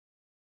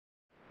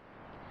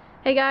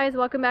Hey guys,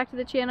 welcome back to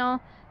the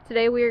channel.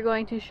 Today we are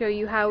going to show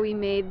you how we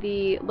made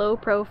the low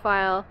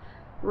profile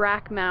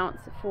rack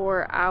mounts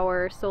for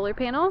our solar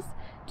panels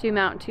to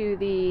mount to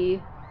the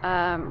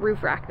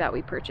roof rack that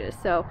we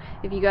purchased. So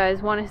if you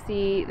guys want to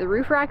see the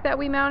roof rack that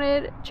we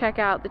mounted, check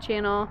out the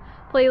channel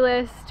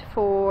playlist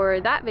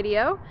for that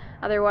video.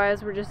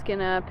 Otherwise, we're just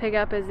gonna pick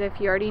up as if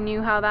you already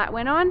knew how that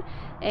went on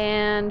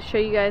and show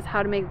you guys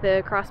how to make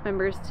the cross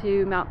members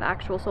to mount the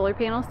actual solar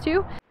panels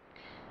to.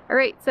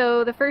 Alright,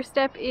 so the first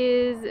step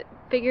is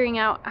figuring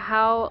out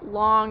how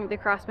long the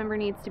cross member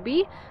needs to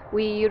be.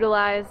 We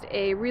utilized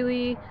a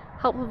really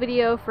helpful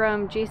video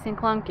from Jason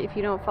Klunk. If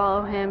you don't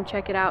follow him,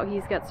 check it out.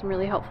 He's got some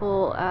really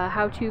helpful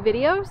how-to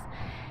videos.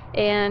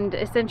 And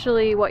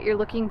essentially what you're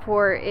looking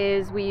for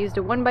is we used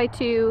a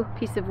 1x2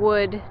 piece of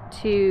wood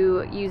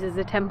to use as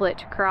a template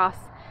to cross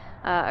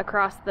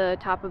across the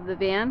top of the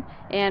van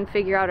and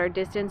figure out our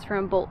distance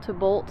from bolt to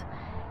bolt.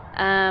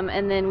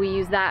 And then we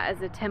use that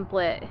as a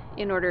template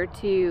in order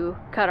to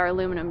cut our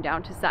aluminum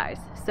down to size.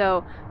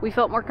 So we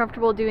felt more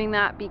comfortable doing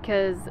that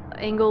because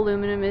angle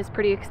aluminum is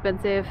pretty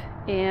expensive,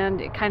 and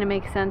it kind of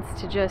makes sense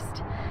to just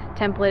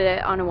template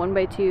it on a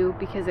 1x2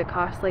 because it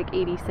costs like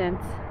 80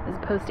 cents as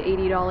opposed to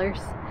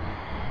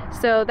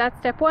 $80. So that's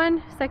step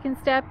one. Second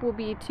step will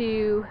be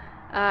to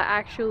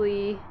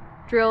actually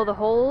drill the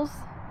holes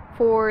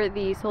for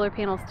the solar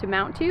panels to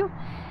mount to.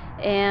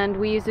 And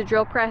we use a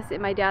drill press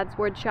at my dad's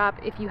wood shop.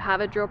 If you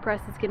have a drill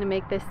press, it's going to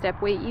make this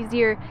step way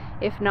easier.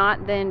 If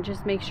not, then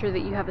just make sure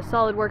that you have a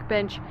solid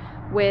workbench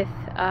with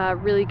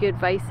really good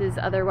vices.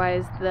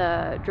 Otherwise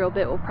the drill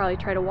bit will probably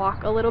try to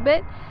walk a little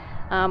bit,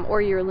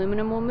 or your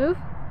aluminum will move.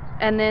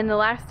 And then the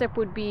last step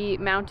would be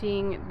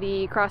mounting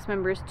the cross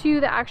members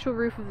to the actual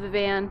roof of the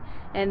van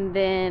and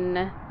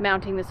then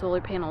mounting the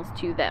solar panels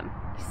to them.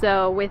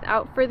 So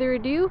without further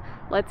ado,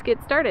 let's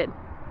get started.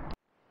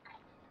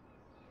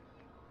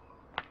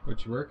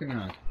 What you working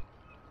on?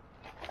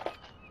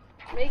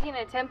 Making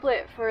a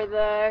template for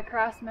the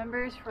cross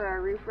members for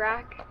our roof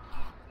rack.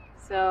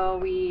 So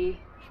we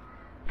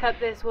cut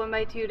this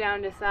 1x2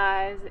 down to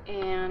size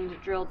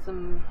and drilled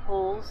some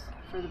holes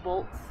for the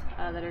bolts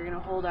that are going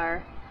to hold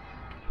our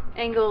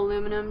angle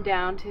aluminum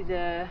down to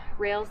the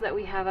rails that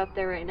we have up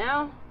there right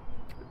now.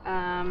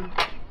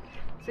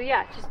 So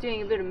yeah, just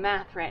doing a bit of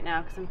math right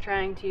now because I'm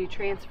trying to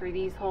transfer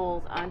these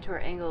holes onto our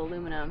angle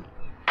aluminum.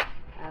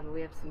 But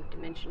we have some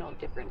dimensional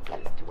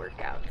differences to work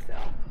out,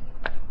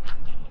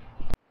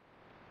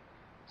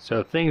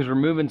 So things were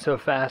moving so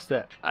fast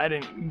that I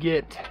didn't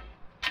get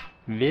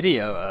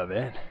video of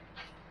it,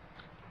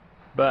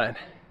 but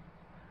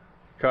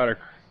cut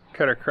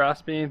our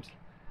cross beams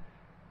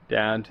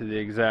down to the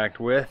exact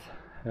width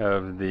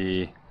of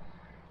the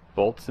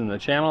bolts in the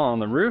channel on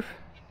the roof,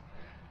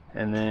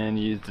 and then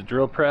used the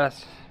drill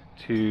press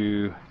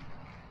to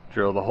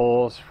drill the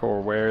holes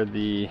for where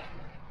the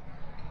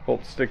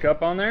bolts stick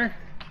up on there.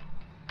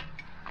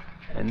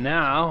 And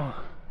now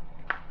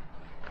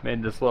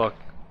made this little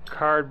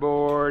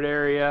cardboard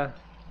area,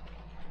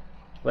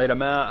 laid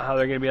them out how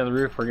they're going to be on the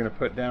roof. We're going to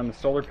put down the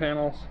solar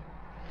panels,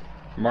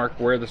 mark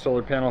where the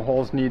solar panel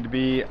holes need to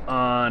be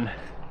on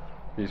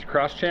these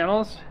cross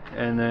channels,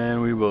 and then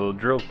we will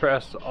drill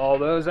press all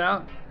those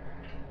out.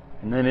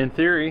 And then in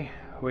theory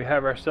we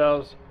have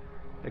ourselves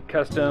a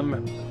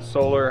custom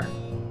solar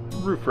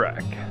roof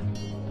rack.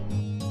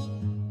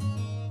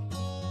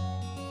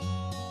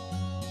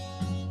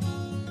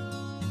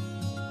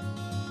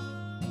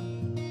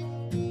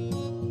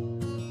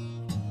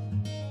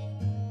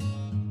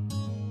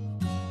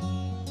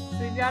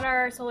 we've got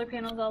our solar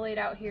panels all laid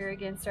out here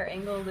against our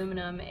angle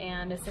aluminum,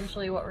 and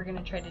essentially what we're going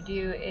to try to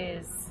do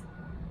is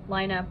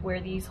line up where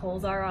these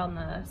holes are on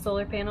the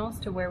solar panels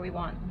to where we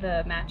want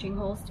the matching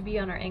holes to be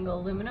on our angle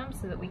aluminum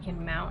so that we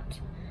can mount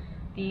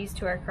these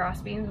to our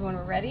cross beams when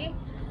we're ready.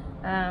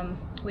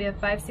 We have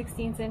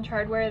 5/16 inch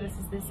hardware. This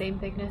is the same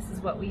thickness as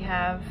what we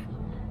have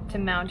to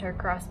mount our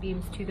cross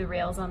beams to the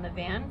rails on the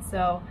van.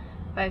 So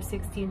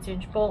 5/16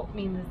 inch bolt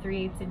means a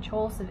 3/8 inch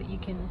hole so that you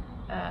can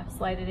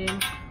slide it in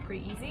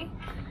pretty easy.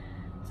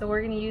 So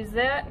we're going to use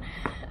that.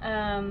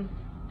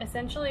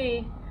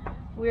 Essentially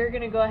we're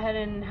going to go ahead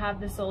and have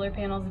the solar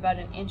panels about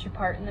 1 inch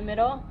apart in the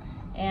middle,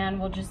 and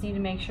we'll just need to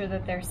make sure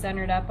that they're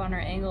centered up on our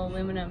angle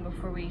aluminum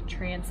before we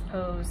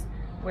transpose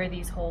where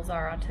these holes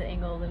are onto the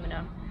angle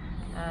aluminum.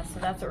 So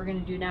that's what we're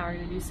going to do now. We're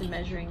going to do some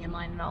measuring and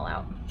line it all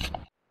out.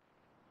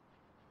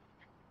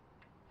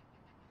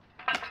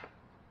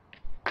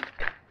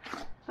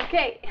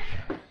 Okay.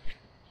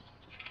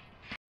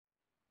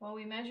 Well,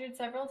 we measured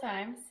several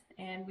times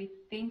and we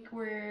think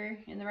we're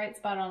in the right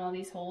spot on all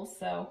these holes,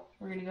 so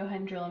we're going to go ahead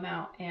and drill them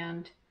out,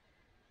 and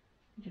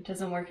if it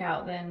doesn't work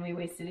out then we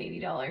wasted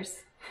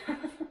 $80.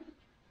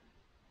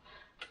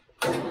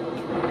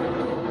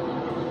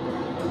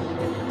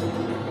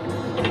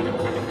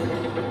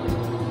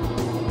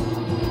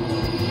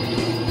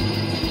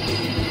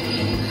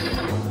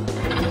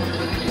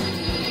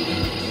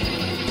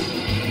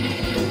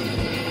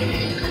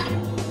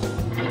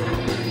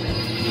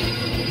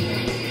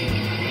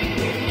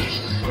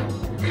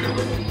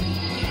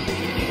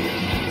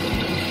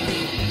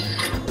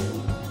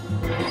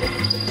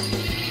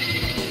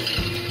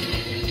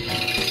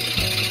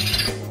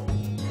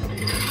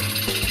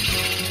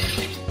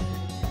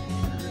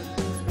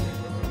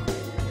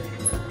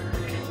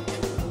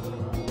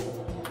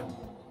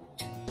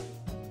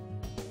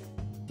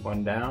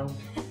 1 down,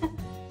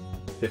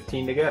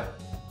 15 to go.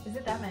 Is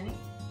it that many?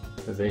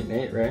 It was 8 and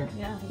 8, right?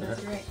 Yeah,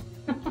 that's right.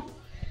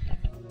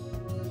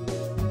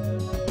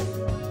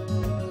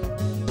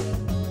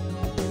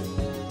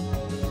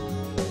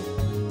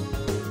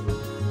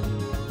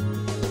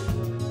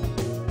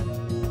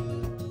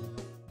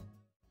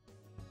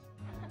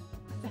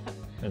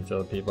 And tell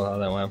the people how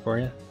that went for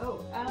you?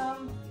 Oh,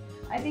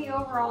 I think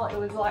overall it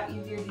was a lot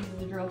easier to use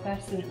the drill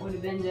test than it would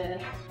have been to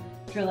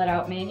drill it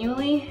out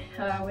manually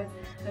with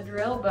a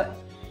drill, but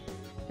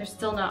they're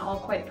still not all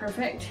quite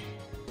perfect,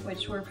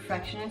 which we're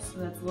perfectionists, so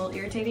that's a little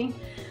irritating.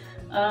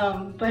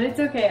 But it's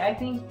okay, I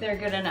think they're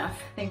good enough.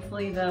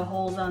 Thankfully the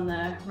holes on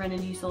the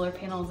Renogy solar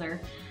panels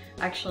are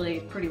actually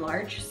pretty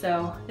large,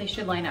 so they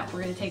should line up.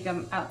 We're gonna take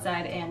them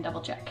outside and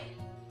double check.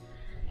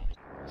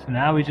 So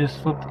now we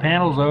just flip the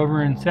panels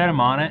over and set them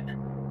on it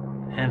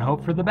and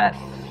hope for the best.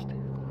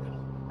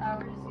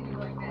 We're just gonna go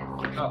like this.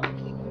 Oh.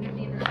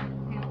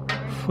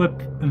 Panels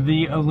Flip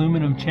the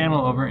aluminum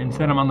channel over and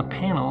set them on the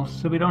panels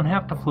so we don't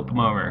have to flip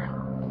them over.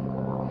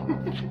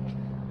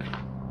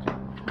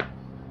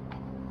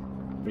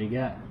 What do you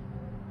got?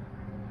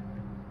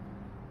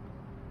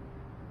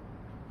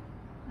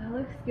 That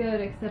looks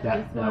good, except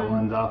That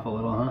one's off a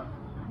little, huh?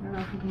 I don't know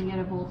if you can get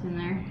a bolt in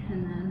there,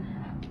 and then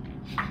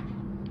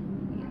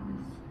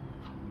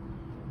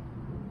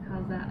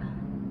how's that?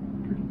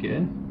 Pretty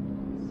good.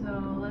 So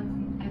let's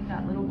get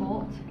that little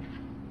bolt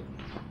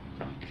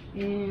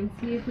and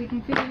see if we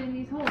can fit it in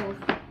these holes.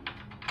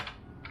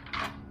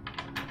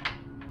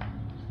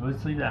 So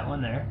let's leave that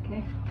one there.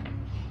 Okay.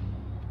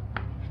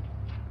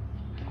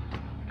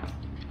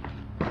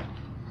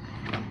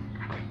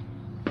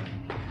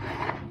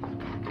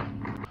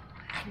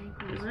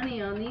 Make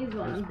money on these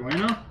ones.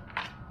 Bueno.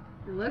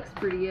 It looks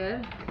pretty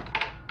good.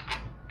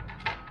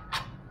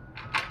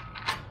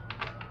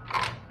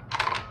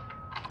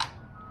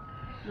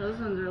 Those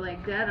ones are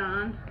like dead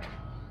on.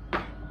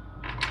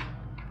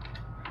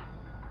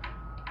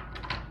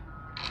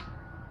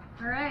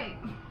 All right.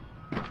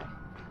 You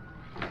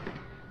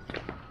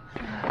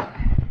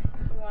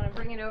want to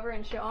bring it over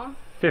and show them?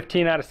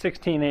 15 out of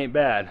 16 ain't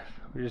bad.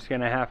 We're just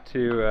gonna have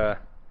to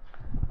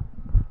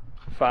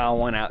file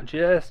one out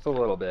just a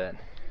little bit.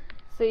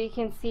 So you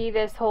can see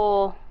this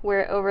hole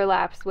where it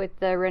overlaps with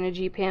the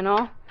Renogy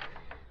panel.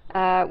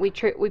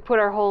 We put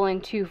our hole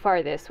in too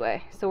far this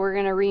way, so we're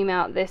gonna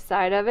remount this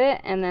side of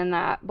it, and then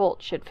that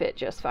bolt should fit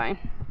just fine.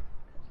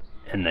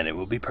 And then it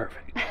will be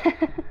perfect.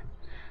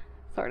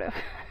 Sort of.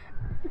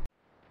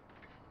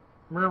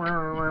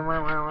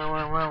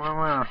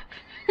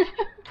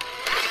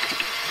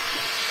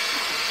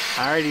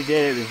 I already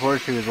did it before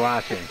she was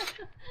watching,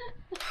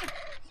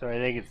 so I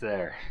think it's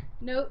there.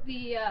 Note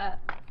the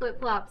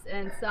flip-flops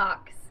and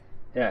socks.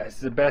 Yeah, it's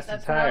the best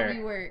attire. That's how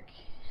we work.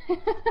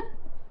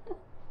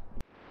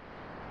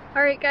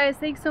 Alright guys,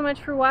 thanks so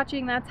much for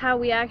watching. That's how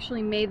we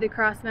actually made the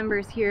cross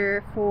members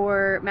here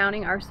for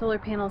mounting our solar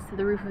panels to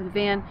the roof of the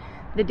van.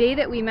 The day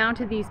that we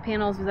mounted these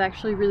panels was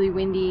actually really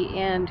windy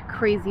and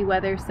crazy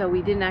weather, so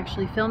we didn't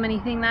actually film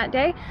anything that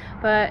day,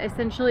 but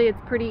essentially it's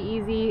pretty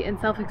easy and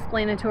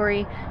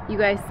self-explanatory. You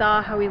guys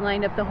saw how we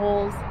lined up the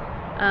holes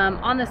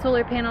on the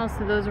solar panels,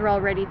 so those are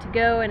all ready to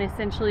go, and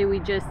essentially we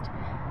just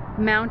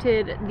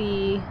mounted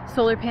the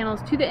solar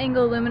panels to the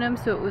angle aluminum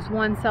so it was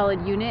one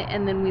solid unit,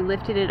 and then we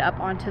lifted it up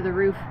onto the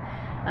roof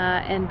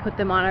and put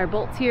them on our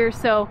bolts here.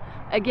 So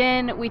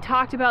again, we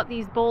talked about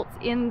these bolts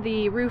in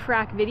the roof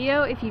rack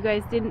video. If you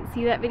guys didn't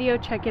see that video,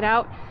 check it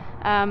out.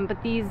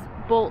 But these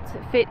bolts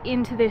fit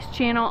into this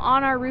channel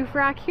on our roof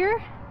rack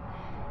here,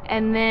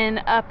 and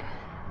then up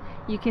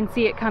you can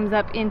see it comes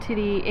up into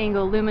the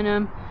angle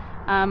aluminum,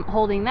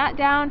 holding that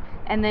down,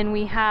 and then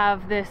we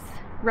have this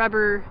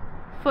rubber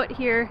foot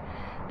here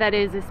that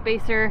is a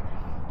spacer.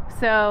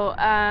 So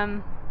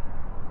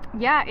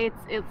yeah,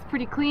 it's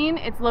pretty clean,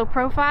 it's low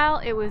profile,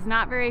 it was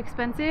not very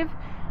expensive.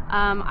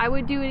 I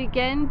would do it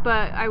again,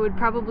 but I would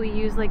probably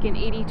use like an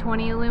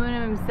 80-20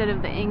 aluminum instead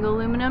of the angle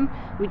aluminum.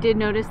 We did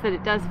notice that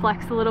it does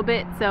flex a little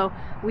bit, so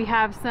we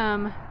have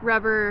some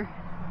rubber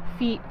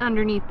feet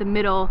underneath the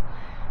middle,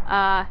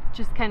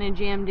 just kind of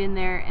jammed in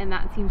there, and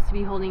that seems to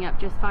be holding up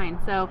just fine.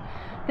 So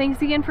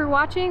thanks again for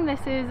watching.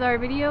 This is our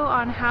video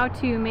on how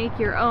to make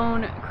your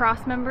own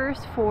cross members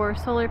for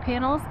solar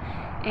panels,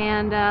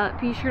 and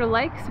be sure to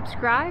like,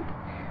 subscribe,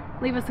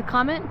 leave us a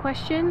comment,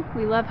 question.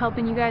 We love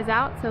helping you guys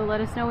out, so let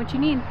us know what you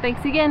need.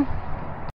 Thanks again.